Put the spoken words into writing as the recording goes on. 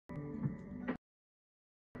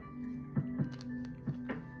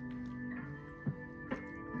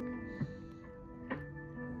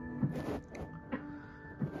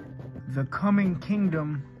The coming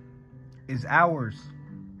kingdom is ours.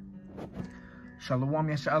 Shalom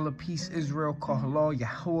Yasha'Allah, peace Israel, Kahala,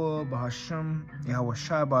 Yahweh, Bahasham, Yahweh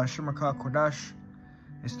Shai, Bahasham Rakah Kodash.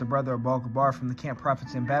 It's the brother of Baal Gabar from the Camp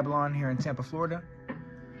Prophets in Babylon here in Tampa, Florida.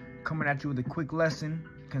 Coming at you with a quick lesson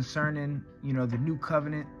concerning, the new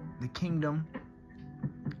covenant, the kingdom,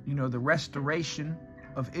 the restoration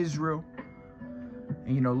of Israel.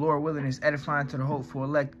 And, Lord willing, is edifying to the hopeful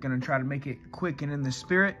elect. Going to try to make it quick and in the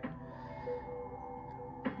spirit.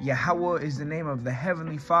 Yahweh is the name of the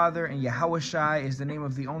Heavenly Father, and Yahweh Shai is the name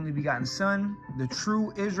of the only begotten Son. The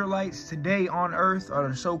true Israelites today on earth are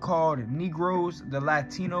the so-called Negroes, the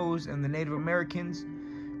Latinos, and the Native Americans.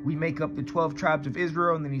 We make up the 12 tribes of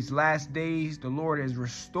Israel, and in these last days, the Lord is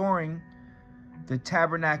restoring the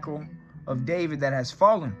tabernacle of David that has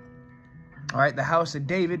fallen. All right, the house of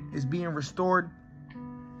David is being restored.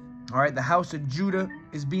 All right, the house of Judah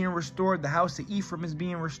is being restored. The house of Ephraim is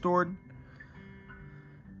being restored.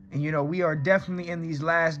 And, we are definitely in these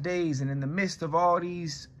last days, and in the midst of all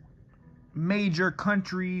these major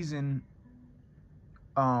countries and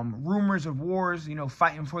rumors of wars,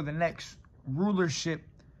 fighting for the next rulership,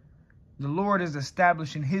 the Lord is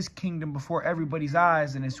establishing his kingdom before everybody's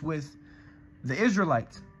eyes, and it's with the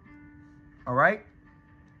Israelites. All right.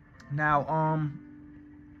 Now,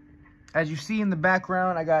 as you see in the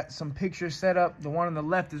background, I got some pictures set up. The one on the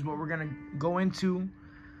left is what we're going to go into.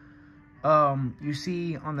 You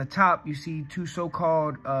see on the top, you see two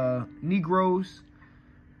so-called Negroes,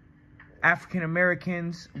 African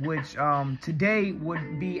Americans, which today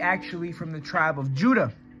would be actually from the tribe of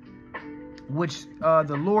Judah, which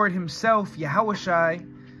the Lord himself, Yahweh Shai,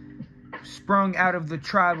 sprung out of the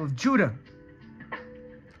tribe of Judah.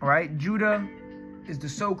 All right, Judah is the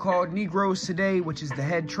so-called Negroes today, which is the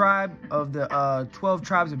head tribe of the 12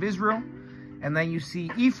 tribes of Israel. And then you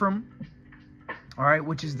see Ephraim, all right,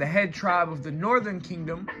 which is the head tribe of the northern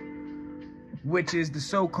kingdom, which is the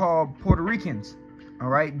so-called Puerto Ricans. All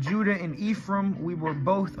right, Judah and Ephraim, we were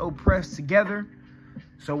both oppressed together.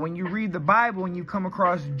 So when you read the Bible and you come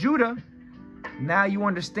across Judah, now you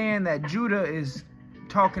understand that Judah is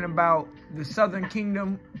talking about the southern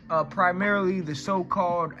kingdom, primarily the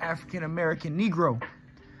so-called African-American Negro.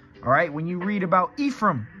 All right, when you read about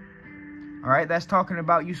Ephraim, all right, that's talking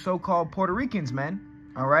about you so-called Puerto Ricans, man.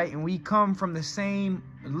 All right, and we come from the same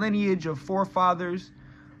lineage of forefathers,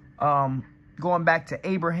 going back to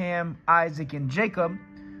Abraham, Isaac, and Jacob,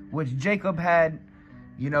 which Jacob had,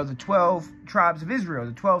 the 12 tribes of Israel,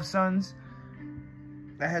 the 12 sons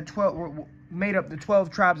that had 12, made up the 12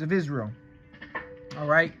 tribes of Israel. All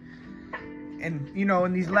right, and,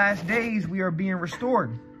 in these last days, we are being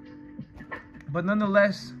restored. But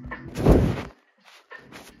nonetheless,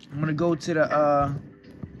 I'm going to go to the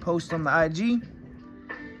post on the IG.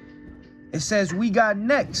 It says, we got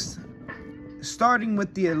next, starting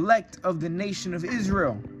with the elect of the nation of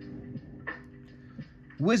Israel.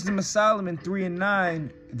 Wisdom of Solomon 3:9,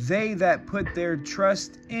 they that put their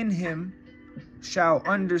trust in him shall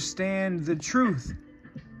understand the truth,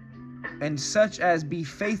 and such as be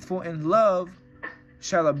faithful in love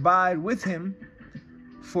shall abide with him,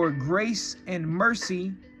 for grace and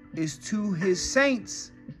mercy is to his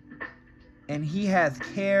saints, and he hath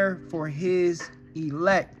care for his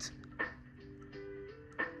elect.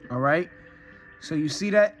 All right, so you see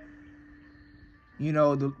that,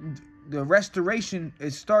 the restoration,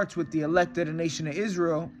 it starts with the elect of the nation of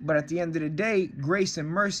Israel, but at the end of the day, grace and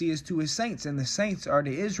mercy is to his saints, and the saints are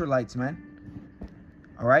the Israelites, man.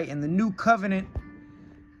 All right, and the new covenant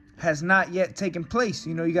has not yet taken place.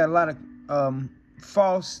 You got a lot of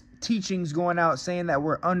false teachings going out saying that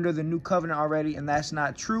we're under the new covenant already, and that's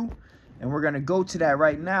not true. And we're going to go to that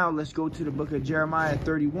right now. Let's go to the book of Jeremiah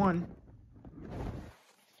 31.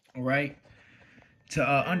 All right, to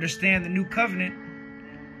understand the new covenant,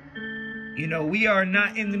 we are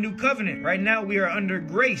not in the new covenant. Right now, we are under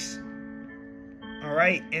grace. All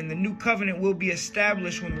right, and the new covenant will be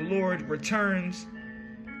established when the Lord returns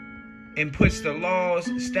and puts the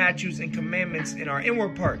laws, statutes, and commandments in our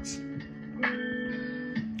inward parts.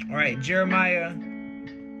 All right, Jeremiah,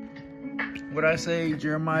 what I say,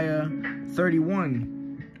 Jeremiah 31.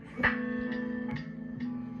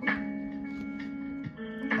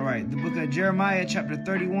 All right, the book of Jeremiah, chapter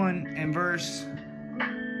 31 and verse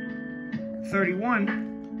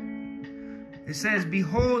 31. It says,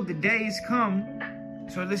 behold, the days come.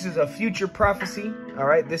 So this is a future prophecy. All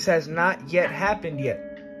right, this has not yet happened yet.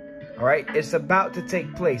 All right, it's about to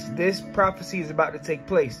take place. This prophecy is about to take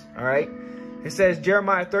place. All right, it says,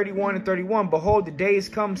 Jeremiah 31 and 31, behold, the days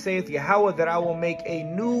come, saith Yahweh, that I will make a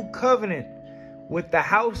new covenant with the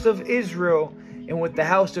house of Israel and with the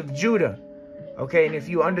house of Judah. Okay, and if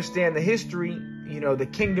you understand the history, you know, the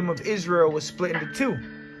kingdom of Israel was split into two.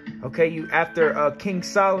 Okay, after King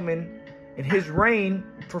Solomon in his reign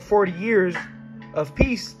for 40 years of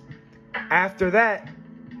peace, after that,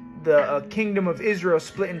 the kingdom of Israel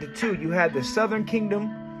split into two. You had the southern kingdom,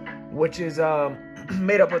 which is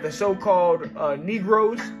made up of the so-called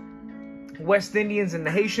Negroes, West Indians, and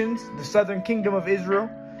the Haitians, the southern kingdom of Israel.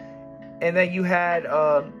 And then you had,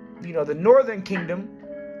 you know, the northern kingdom,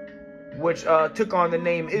 which took on the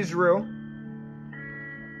name Israel,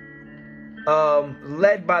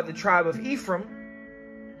 led by the tribe of Ephraim,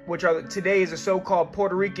 which are today is the so-called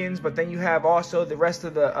Puerto Ricans. But then you have also the rest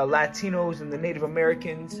of the Latinos and the Native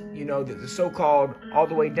Americans, you know, the so-called, all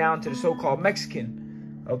the way down to the so-called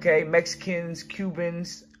Mexican. Okay, Mexicans,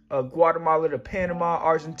 Cubans, Guatemala to Panama,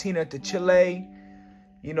 Argentina to Chile,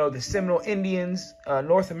 you know, the Seminole Indians,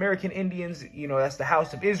 North American Indians, you know, that's the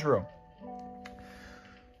House of Israel.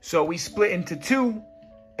 So we split into two,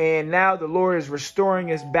 and now the Lord is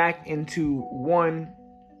restoring us back into one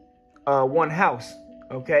house,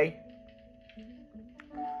 okay?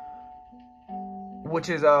 Which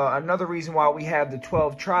is another reason why we have the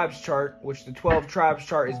 12 tribes chart, which the 12 tribes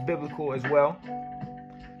chart is biblical as well.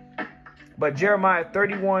 But Jeremiah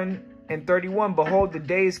 31:31, behold, the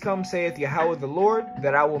days come, saith Yahweh the Lord,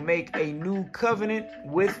 that I will make a new covenant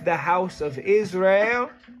with the house of Israel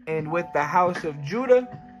and with the house of Judah,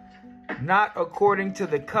 not according to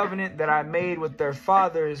the covenant that I made with their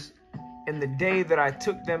fathers in the day that I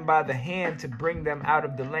took them by the hand to bring them out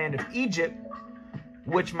of the land of Egypt,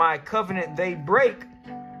 which my covenant they break,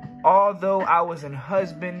 although I was an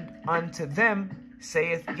husband unto them,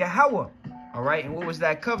 saith Yahweh. All right, and what was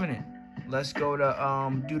that covenant? Let's go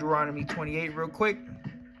to Deuteronomy 28 real quick.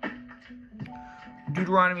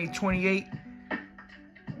 Deuteronomy 28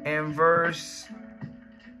 and verse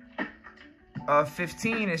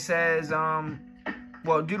 15, it says,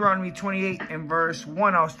 well, Deuteronomy 28 and verse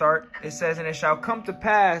 1, I'll start. It says, and it shall come to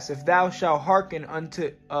pass, if thou shalt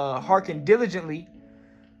hearken diligently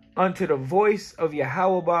unto the voice of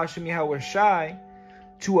Yahweh Ba'ashem Yahweh Shai,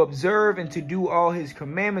 to observe and to do all his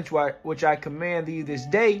commandments which I command thee this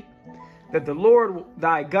day, that the Lord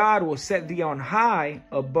thy God will set thee on high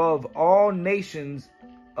above all nations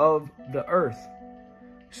of the earth.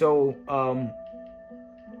 So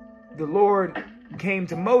the Lord came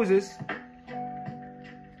to Moses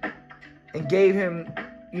and gave him,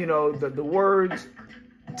 you know, the words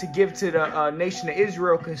to give to the nation of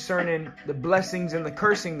Israel concerning the blessings and the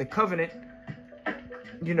cursing, the covenant,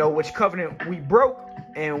 you know, which covenant we broke,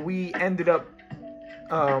 and we ended up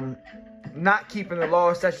not keeping the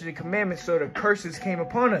law, statutes, and commandments, so the curses came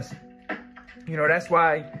upon us. You know, that's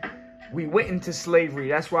why we went into slavery.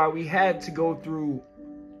 That's why we had to go through,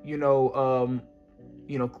 you know,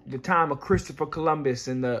 the time of Christopher Columbus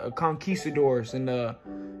and the conquistadors and the,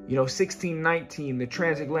 you know, 1619, the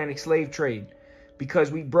transatlantic slave trade,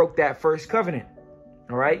 because we broke that first covenant.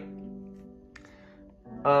 All right.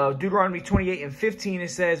 Deuteronomy 28 and 15,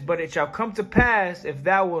 it says, but it shall come to pass, if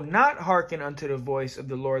thou wilt not hearken unto the voice of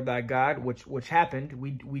the Lord thy God, which happened,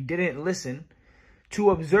 we didn't listen,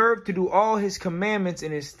 to observe to do all his commandments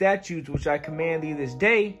and his statutes which I command thee this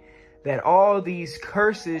day, that all these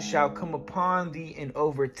curses shall come upon thee and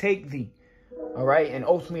overtake thee. All right, and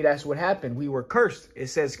ultimately that's what happened. We were cursed. It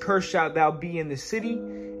says, cursed shalt thou be in the city,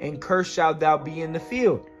 and cursed shalt thou be in the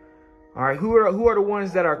field. All right, who are the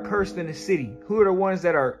ones that are cursed in the city? Who are the ones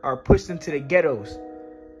that are pushed into the ghettos?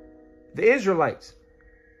 The Israelites.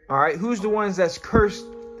 All right, who's the ones that's cursed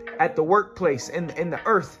at the workplace in the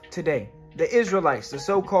earth today? The Israelites, the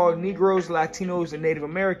so-called Negroes, Latinos, and Native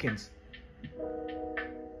Americans.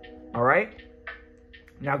 All right.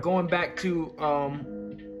 Now going back to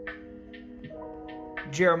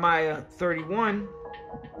Jeremiah 31.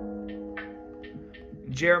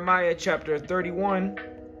 Jeremiah chapter 31.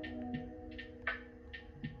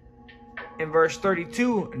 In verse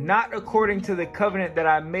 32, not according to the covenant that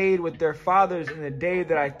I made with their fathers in the day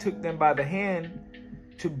that I took them by the hand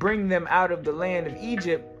to bring them out of the land of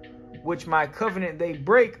Egypt, which my covenant they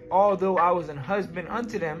break, although I was an husband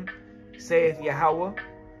unto them, saith Yahweh.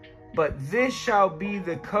 But this shall be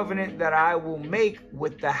the covenant that I will make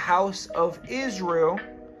with the house of Israel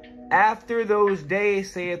after those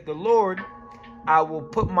days, saith the Lord. I will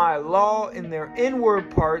put my law in their inward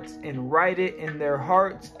parts and write it in their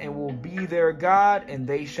hearts, and will be their God, and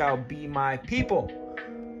they shall be my people.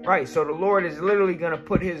 Right, so the Lord is literally going to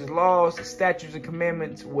put his laws, statutes, and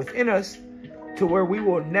commandments within us to where we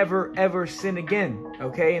will never, ever sin again.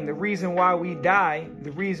 Okay, and the reason why we die,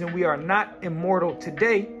 the reason we are not immortal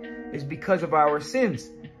today is because of our sins.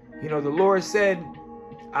 You know, the Lord said,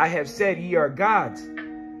 I have said ye are gods.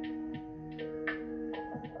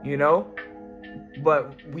 you know,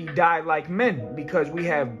 but we die like men because we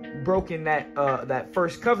have broken that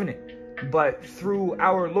first covenant. But through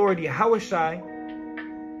our Lord Yahushai,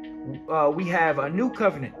 we have a new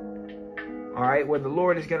covenant. All right, where the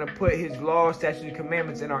Lord is going to put his laws, statutes, and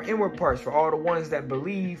commandments in our inward parts for all the ones that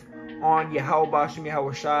believe on Yahweh Bashem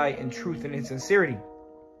Yahushai in truth and in sincerity.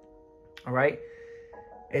 All right,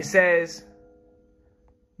 it says,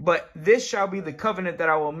 but this shall be the covenant that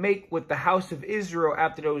I will make with the house of Israel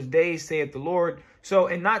after those days, saith the Lord. So,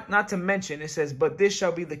 and not to mention, it says, but this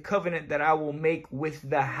shall be the covenant that I will make with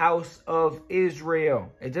the house of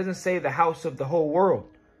Israel. It doesn't say the house of the whole world.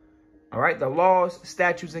 All right, the laws,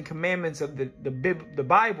 statutes, and commandments of the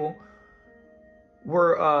Bible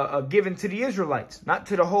were given to the Israelites, not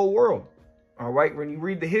to the whole world. All right, when you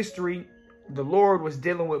read the history, the Lord was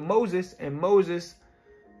dealing with Moses, and Moses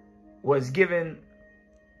was given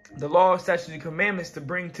the law, statutes, and commandments to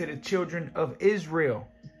bring to the children of Israel.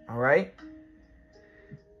 All right.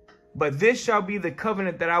 But this shall be the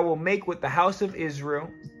covenant that I will make with the house of Israel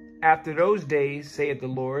after those days, saith the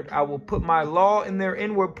Lord. I will put my law in their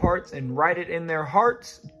inward parts and write it in their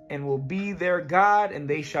hearts, and will be their God, and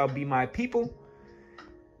they shall be my people.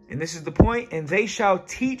 And this is the point. And they shall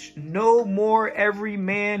teach no more every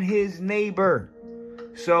man his neighbor.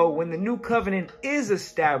 So when the new covenant is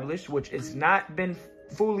established, which it's not been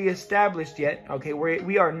fully established yet, okay,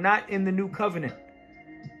 we are not in the new covenant.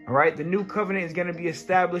 All right, the new covenant is going to be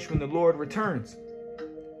established when the Lord returns.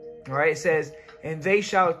 All right, it says, and they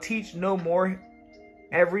shall teach no more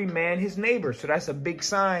every man his neighbor. So that's a big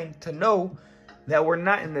sign to know that we're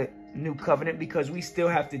not in the new covenant, because we still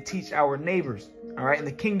have to teach our neighbors. All right, in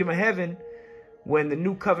the kingdom of heaven, when the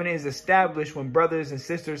new covenant is established, when brothers and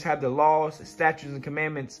sisters have the laws, statutes, and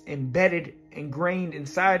commandments embedded, ingrained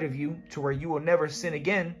inside of you to where you will never sin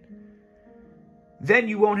again, then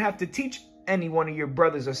you won't have to teach any one of your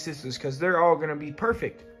brothers or sisters, because they're all going to be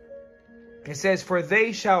perfect. It says, for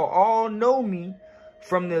they shall all know me,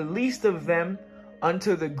 from the least of them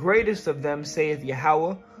unto the greatest of them, saith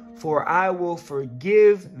Yahweh, for I will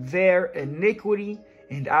forgive their iniquity,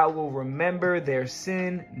 and I will remember their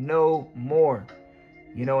sin no more.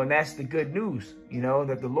 You know, and that's the good news, you know,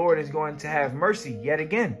 that the Lord is going to have mercy yet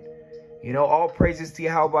again. You know, all praises to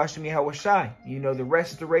Yahweh Bashem Yahushai. You know, the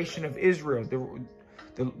restoration of Israel.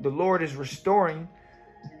 The Lord is restoring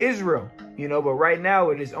Israel, you know, but right now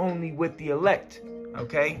it is only with the elect.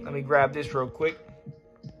 Okay, let me grab this real quick.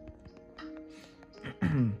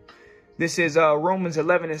 This is Romans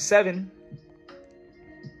 11:7.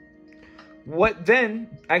 What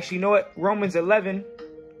then? Actually, you know what? Romans 11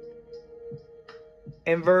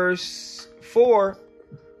 and verse 4.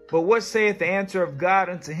 But what saith the answer of God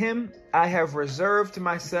unto him? I have reserved to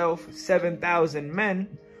myself 7,000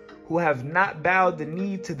 men who have not bowed the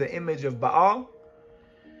knee to the image of Baal.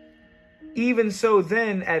 Even so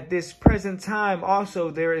then, at this present time also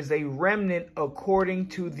there is a remnant according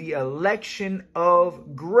to the election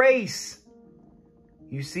of grace.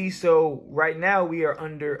 You see, so right now we are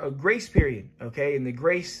under a grace period, okay? And the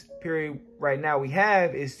grace period right now we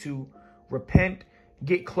have is to repent,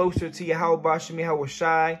 get closer to Yahweh Bashem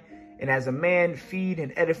Yahushai, and as a man feed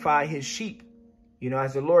and edify his sheep. You know,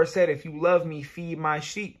 as the Lord said, if you love me, feed my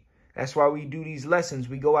sheep. That's why we do these lessons.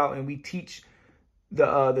 We go out and we teach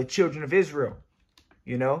the children of Israel.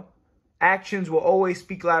 You know, actions will always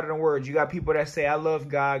speak louder than words. You got people that say, I love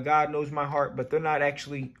God, God knows my heart, but they're not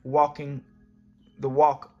actually walking the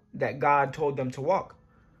walk that God told them to walk.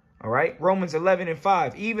 All right. Romans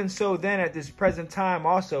 11:5. Even so then, at this present time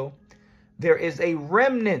also, there is a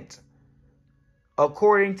remnant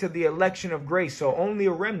according to the election of grace. So only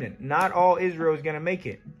a remnant. Not all Israel is going to make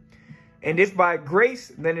it. And if by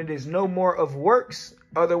grace, then it is no more of works.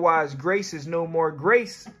 Otherwise, grace is no more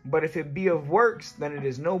grace. But if it be of works, then it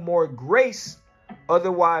is no more grace.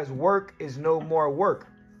 Otherwise, work is no more work.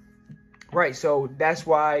 Right. So that's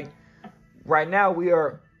why right now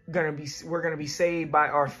we're going to be saved by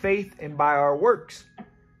our faith and by our works,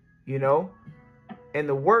 you know, and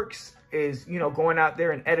the works is, you know, going out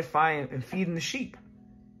there and edifying and feeding the sheep,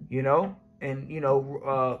 you know, and, you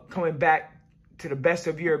know, coming back to the best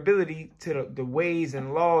of your ability to the ways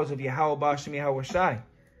and laws of Yahweh Bashem Yahushai.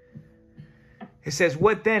 It says,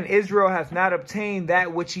 what then? Israel hath not obtained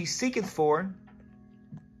that which he seeketh for,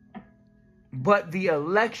 but the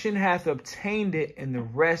election hath obtained it, and the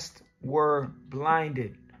rest were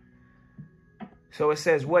blinded. So it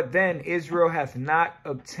says, what then? Israel hath not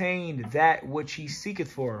obtained that which he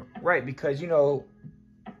seeketh for. Right, because, you know,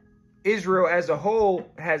 Israel as a whole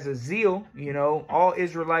has a zeal, you know, all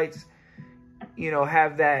Israelites, you know,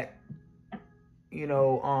 have that, you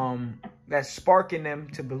know, that's sparking them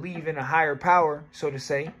to believe in a higher power, so to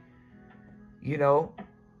say, you know.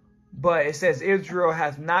 But it says Israel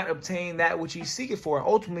hath not obtained that which he seeketh for. And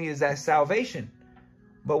ultimately is that salvation.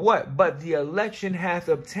 But what? But the election hath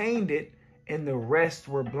obtained it, and the rest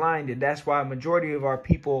were blinded. That's why a majority of our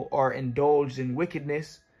people are indulged in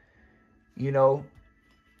wickedness, you know,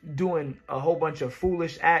 doing a whole bunch of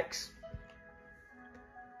foolish acts.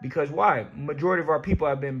 Because why? Majority of our people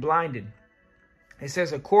have been blinded. It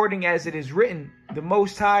says, according as it is written, the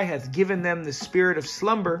Most High hath given them the spirit of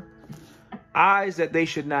slumber, eyes that they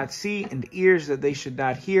should not see, and ears that they should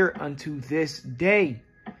not hear unto this day.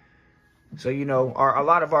 So, you know, a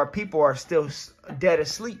lot of our people are still dead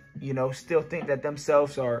asleep, you know, still think that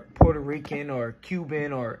themselves are Puerto Rican or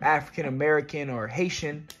Cuban or African American or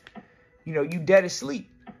Haitian. You know, you dead asleep,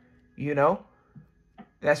 you know.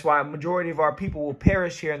 That's why a majority of our people will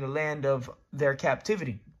perish here in the land of their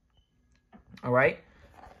captivity. All right.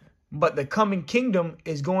 But the coming kingdom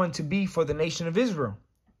is going to be for the nation of Israel.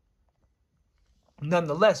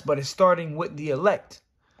 Nonetheless, but it's starting with the elect.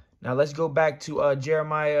 Now, let's go back to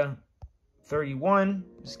Jeremiah 31.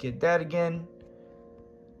 Let's get that again.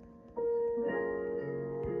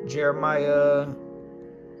 Jeremiah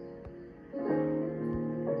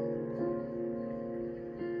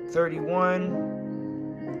 31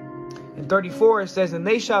 and 34, it says, and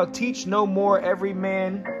they shall teach no more every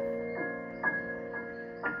man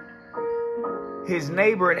his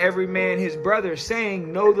neighbor and every man his brother,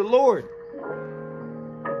 saying, know the Lord.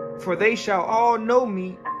 For they shall all know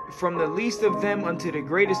me, from the least of them unto the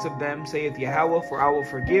greatest of them, saith Yahweh, for I will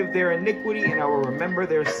forgive their iniquity and I will remember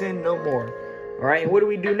their sin no more. All right. And what do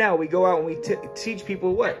we do now? We go out and we teach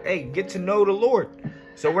people what? Hey, get to know the Lord.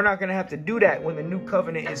 So we're not going to have to do that when the new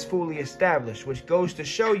covenant is fully established, which goes to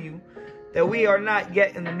show you that we are not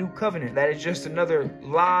yet in the new covenant. That is just another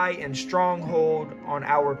lie and stronghold on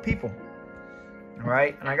our people. All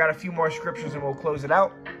right. And I got a few more scriptures and we'll close it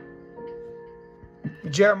out.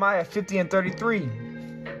 Jeremiah 50 and 33.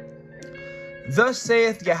 Thus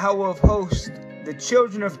saith Yahweh of hosts, the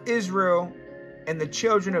children of Israel and the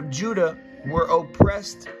children of Judah were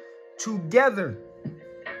oppressed together.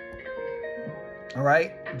 All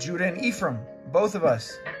right. Judah and Ephraim, both of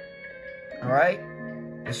us. All right.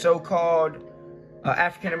 The so-called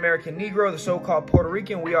African-American Negro, the so-called Puerto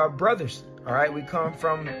Rican, we are brothers. All right. We come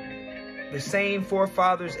from the same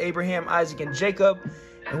forefathers, Abraham, Isaac, and Jacob.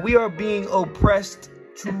 And we are being oppressed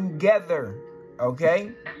together.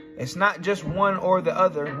 Okay. It's not just one or the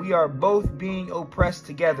other. We are both being oppressed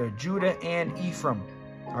together, Judah and Ephraim.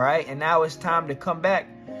 All right. And now it's time to come back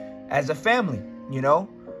as a family, you know,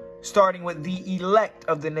 starting with the elect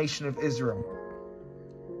of the nation of Israel.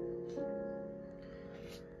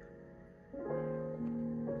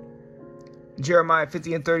 Jeremiah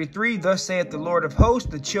 50 and 33. Thus saith the Lord of hosts,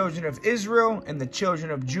 the children of Israel and the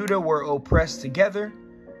children of Judah were oppressed together.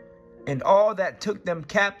 And all that took them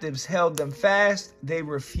captives held them fast. They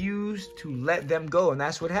refused to let them go. And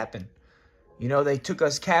that's what happened. You know, they took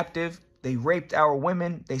us captive. They raped our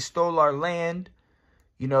women. They stole our land.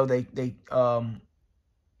 You know, they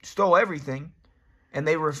stole everything. And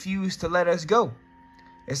they refused to let us go.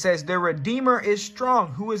 It says, the Redeemer is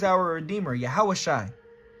strong. Who is our Redeemer? Yahushai.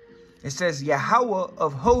 It says, Yahweh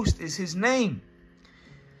of hosts is his name.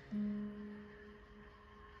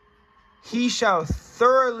 He shall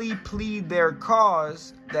thoroughly plead their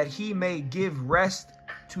cause, that he may give rest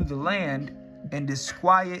to the land and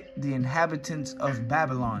disquiet the inhabitants of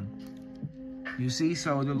Babylon. You see,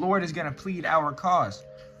 so the Lord is going to plead our cause.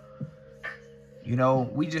 You know,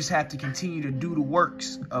 we just have to continue to do the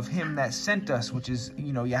works of him that sent us, which is,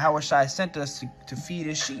 you know, Yahushai sent us to feed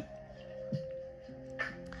his sheep.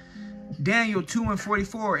 Daniel 2 and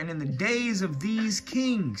 44, and in the days of these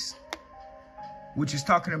kings, which is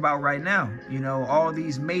talking about right now, you know, all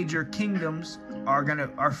these major kingdoms are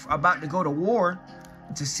about to go to war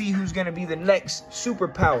to see who's going to be the next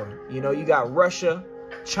superpower. You know, you got Russia,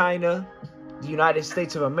 China, the United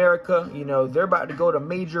States of America. You know, they're about to go to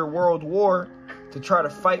major world war to try to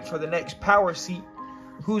fight for the next power seat.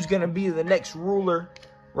 Who's going to be the next ruler,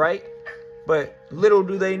 right? But little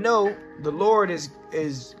do they know, the Lord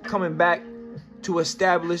is coming back to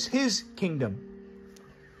establish his kingdom.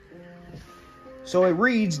 So it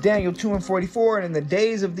reads, Daniel 2 and 44, and in the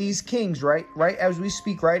days of these kings, right as we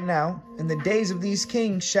speak right now, in the days of these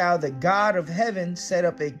kings shall the God of heaven set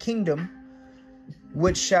up a kingdom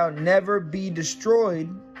which shall never be destroyed,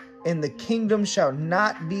 and the kingdom shall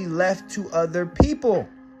not be left to other people.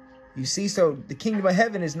 You see, so the kingdom of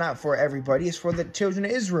heaven is not for everybody. It's for the children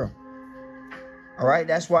of Israel. All right.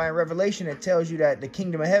 That's why in Revelation, it tells you that the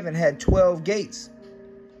kingdom of heaven had 12 gates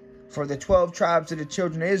for the 12 tribes of the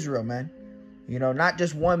children of Israel, man. You know, not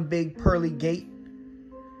just one big pearly gate.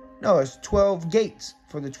 No, it's 12 gates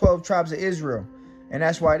for the 12 tribes of Israel. And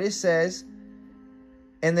that's why this says,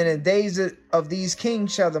 and then in the days of these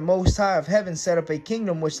kings shall the Most High of heaven set up a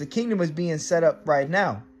kingdom, which the kingdom is being set up right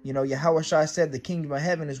now. You know, Yahushua said the kingdom of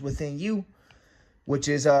heaven is within you, which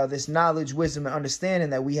is this knowledge, wisdom, and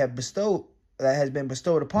understanding that we have bestowed, that has been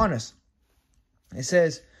bestowed upon us. It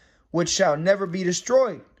says, which shall never be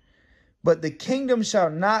destroyed. But the kingdom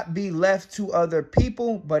shall not be left to other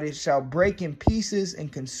people, but it shall break in pieces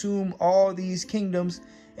and consume all these kingdoms,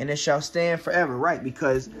 and it shall stand forever. Right?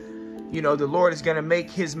 Because, you know, the Lord is going to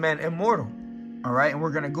make his men immortal. All right? And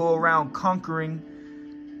we're going to go around conquering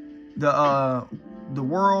the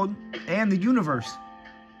world and the universe,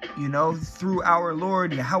 you know, through our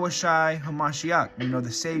Lord Yahushua HaMashiach, you know,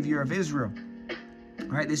 the Savior of Israel. All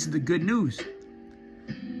right? This is the good news.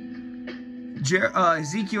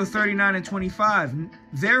 Ezekiel 39 and 25.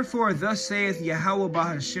 Therefore, thus saith Yahweh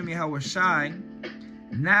Bahashem Yahushai,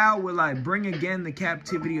 now will I bring again the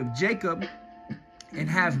captivity of Jacob, and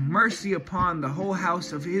have mercy upon the whole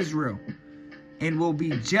house of Israel, and will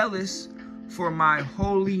be jealous for my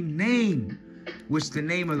holy name, which the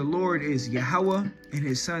name of the Lord is Yahweh, and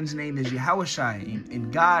his son's name is Yahushai.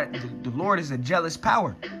 And God, the Lord, is a jealous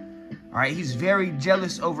power. All right, he's very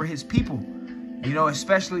jealous over his people. You know,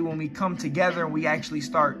 especially when we come together and we actually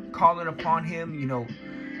start calling upon him, you know,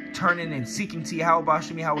 turning and seeking to Yahweh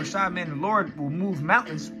Bashim Yahushua, man, the Lord will move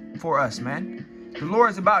mountains for us, man. The Lord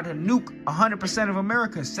is about to nuke 100% of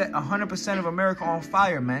America, set 100% of America on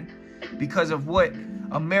fire, man, because of what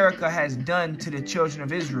America has done to the children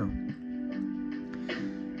of Israel.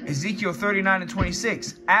 Ezekiel 39 and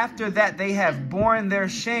 26. After that they have borne their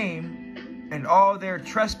shame and all their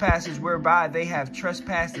trespasses whereby they have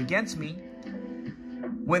trespassed against me,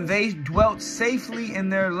 when they dwelt safely in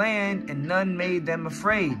their land, and none made them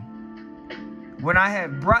afraid. When I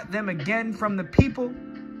have brought them again from the people,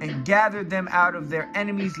 and gathered them out of their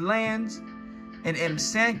enemies' lands, and am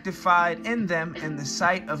sanctified in them in the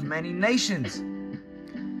sight of many nations.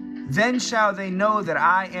 Then shall they know that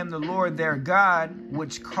I am the Lord their God,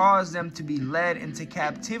 which caused them to be led into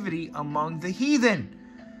captivity among the heathen.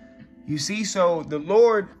 You see, so the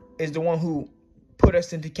Lord is the one who put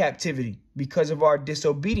us into captivity because of our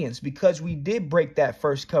disobedience, because we did break that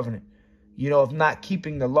first covenant, you know, of not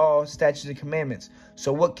keeping the law, statutes, and commandments.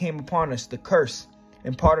 So what came upon us? The curse.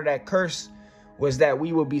 And part of that curse was that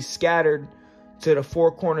we would be scattered to the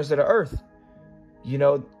four corners of the earth. You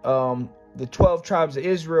know, the 12 tribes of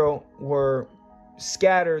Israel were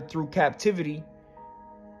scattered through captivity,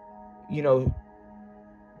 you know,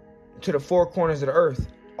 to the four corners of the earth,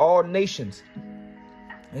 all nations.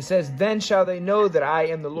 It says, then shall they know that I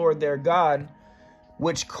am the Lord their God,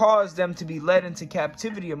 which caused them to be led into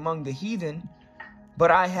captivity among the heathen.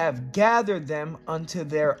 But I have gathered them unto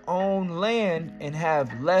their own land, and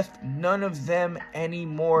have left none of them any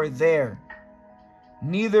more there.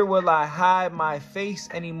 Neither will I hide my face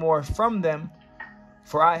any more from them,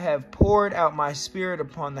 for I have poured out my spirit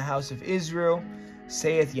upon the house of Israel,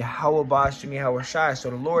 saith Yahweh Bashim Yahushai. So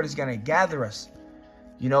the Lord is going to gather us,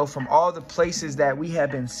 you know, from all the places that we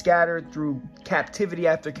have been scattered through captivity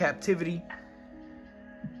after captivity.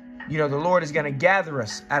 You know, the Lord is going to gather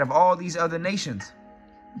us out of all these other nations.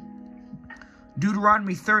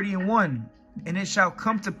 Deuteronomy 30 and 1. And it shall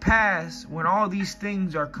come to pass, when all these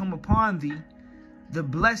things are come upon thee, the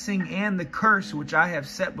blessing and the curse which I have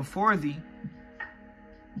set before thee,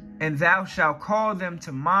 and thou shalt call them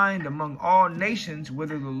to mind among all nations,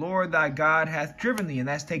 whither the Lord thy God hath driven thee. And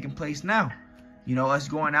that's taking place now. You know, us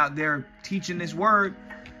going out there teaching this word.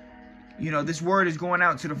 You know, this word is going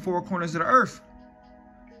out to the four corners of the earth.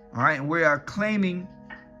 All right. And we are claiming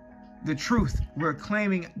the truth. We're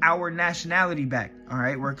claiming our nationality back. All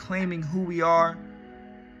right. We're claiming who we are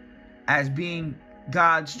as being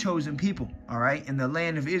God's chosen people. All right. And the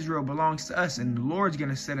land of Israel belongs to us. And the Lord's going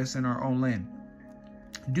to set us in our own land.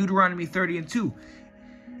 Deuteronomy 30 and 2.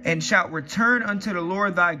 And shalt return unto the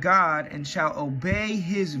Lord thy God, and shalt obey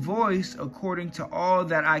his voice according to all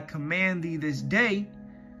that I command thee this day,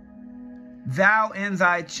 thou and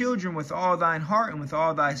thy children with all thine heart and with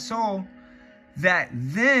all thy soul, that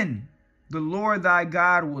then the Lord thy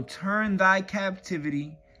God will turn thy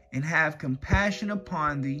captivity and have compassion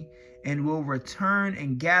upon thee, and will return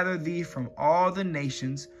and gather thee from all the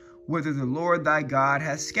nations whither the Lord thy God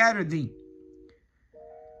hath scattered thee.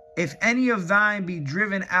 If any of thine be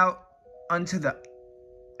driven out unto the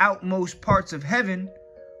outmost parts of heaven,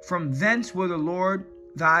 from thence will the Lord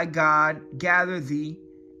thy God gather thee,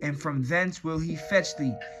 and from thence will he fetch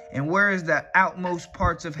thee. And where is the outmost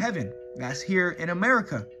parts of heaven? That's here in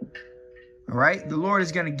America. All right. The Lord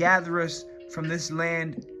is going to gather us from this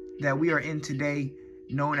land that we are in today,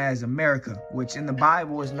 known as America, which in the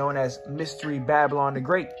Bible is known as Mystery Babylon the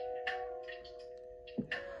Great.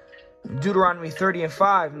 Deuteronomy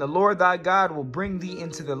 30:5, and the Lord thy God will bring thee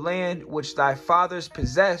into the land which thy fathers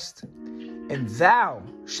possessed, and thou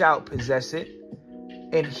shalt possess it,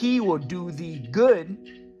 and he will do thee good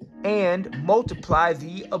and multiply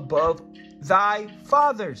thee above thy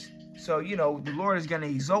fathers. So, you know, the Lord is going to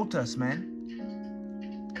exalt us, man.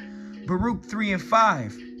 Baruch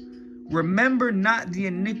 3:5, remember not the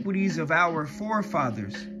iniquities of our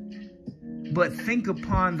forefathers, but think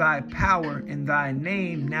upon thy power and thy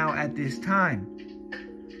name now at this time.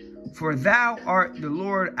 For thou art the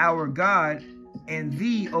Lord our God, and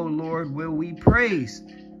thee, O Lord, will we praise.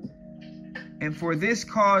 And for this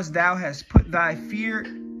cause thou hast put thy fear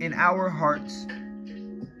in our hearts,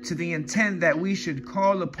 to the intent that we should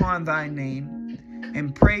call upon thy name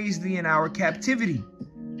and praise thee in our captivity.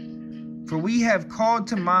 For we have called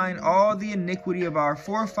to mind all the iniquity of our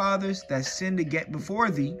forefathers that sinned to get before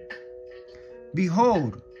thee.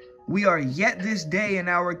 Behold, we are yet this day in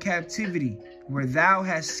our captivity, where thou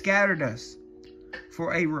hast scattered us,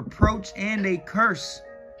 for a reproach and a curse,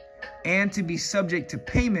 and to be subject to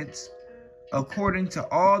payments, according to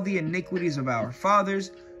all the iniquities of our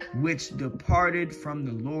fathers, which departed from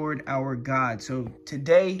the Lord our God. So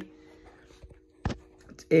today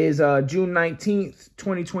is June 19th,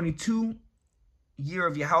 2022. Year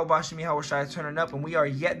of Yahweh Bashem Yahweh Shai turning up, and we are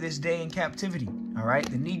yet this day in captivity. All right,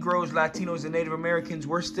 the Negroes, Latinos, and Native Americans,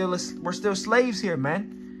 we're still slaves here,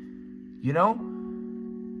 man. You know,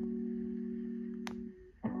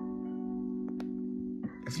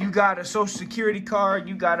 if you got a Social Security card,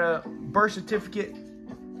 you got a birth certificate,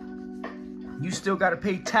 you still got to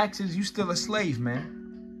pay taxes. You still a slave, man.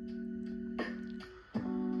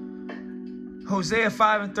 Hosea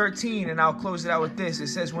 5:13, and I'll close it out with this. It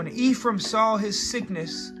says, when Ephraim saw his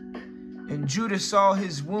sickness and Judah saw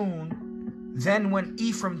his wound, then went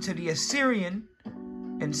Ephraim to the Assyrian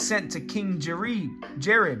and sent to King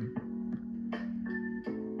Jareb.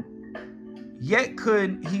 Yet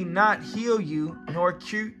could he not heal you, nor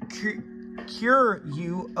cure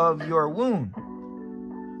you of your wound.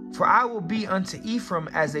 For I will be unto Ephraim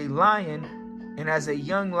as a lion, and as a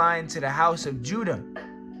young lion to the house of Judah.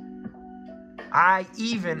 I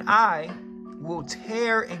will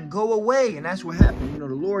tear and go away. And that's what happened. You know,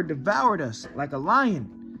 the Lord devoured us like a lion.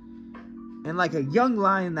 And like a young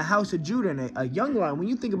lion in the house of Judah. And a young lion, when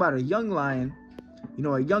you think about a young lion, you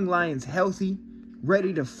know, a young lion's healthy,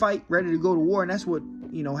 ready to fight, ready to go to war. And that's what,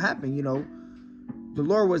 you know, happened. You know, the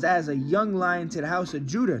Lord was as a young lion to the house of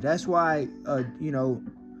Judah. That's why, you know,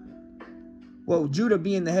 well, Judah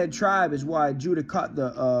being the head tribe is why Judah caught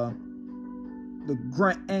the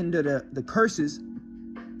grunt end of the curses,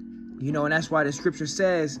 you know, and that's why the scripture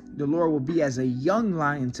says the Lord will be as a young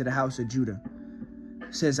lion to the house of Judah.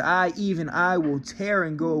 It says, I will tear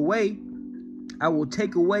and go away. I will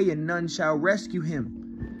take away and none shall rescue him.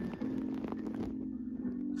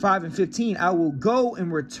 5:15, I will go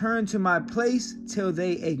and return to my place till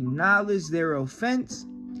they acknowledge their offense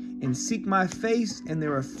and seek my face, and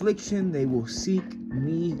their affliction they will seek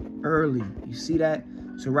me early. You see that?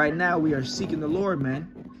 So right now we are seeking the Lord, man.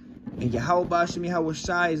 And Yahweh Bashem Yahweh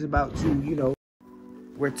Shai is about to, you know,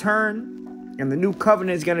 return. And the new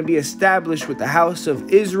covenant is going to be established with the house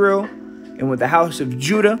of Israel and with the house of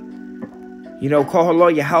Judah. You know,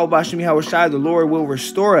 Kohallah Yahweh Bashem Yahweh Shai, the Lord will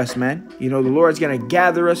restore us, man. You know, the Lord's going to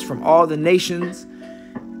gather us from all the nations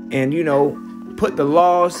and, you know, put the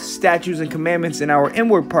laws, statutes, and commandments in our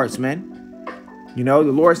inward parts, man. You know,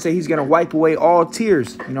 the Lord said he's going to wipe away all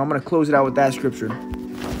tears. You know, I'm going to close it out with that scripture.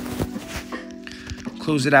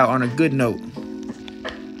 Close it out on a good note.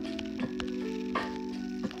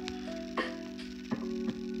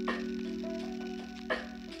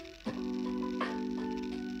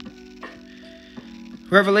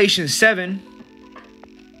 Revelation 7.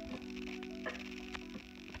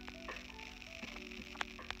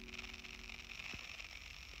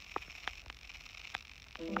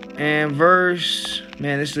 And verse,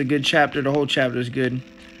 man, this is a good chapter. The whole chapter is good.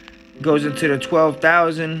 Goes into the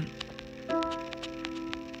 12,000.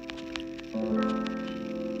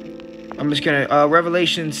 I'm just going to,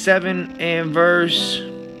 Revelation 7 and verse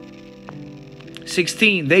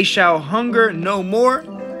 16. They shall hunger no more,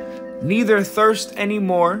 neither thirst any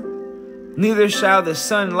more, neither shall the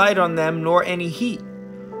sun light on them, nor any heat.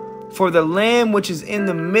 For the Lamb which is in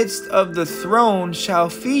the midst of the throne shall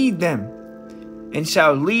feed them, and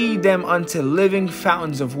shall lead them unto living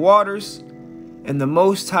fountains of waters, and the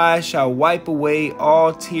Most High shall wipe away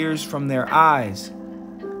all tears from their eyes.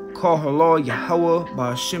 Kohallah Yahweh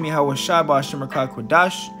Ba'ashem Yahweh Shai Ba'ashem Rakah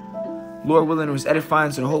Kodash Lord willing, it was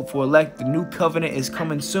edifying to the hopeful elect. The new covenant is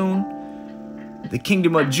coming soon. The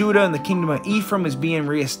kingdom of Judah and the kingdom of Ephraim is being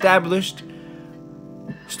reestablished,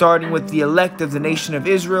 starting with the elect of the nation of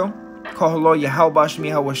Israel. Call Lord Yahweh Bashem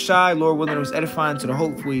Yahweh Shai. Lord willing, it was edifying to the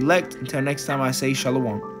hopeful elect. Until next time, I say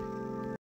shalom.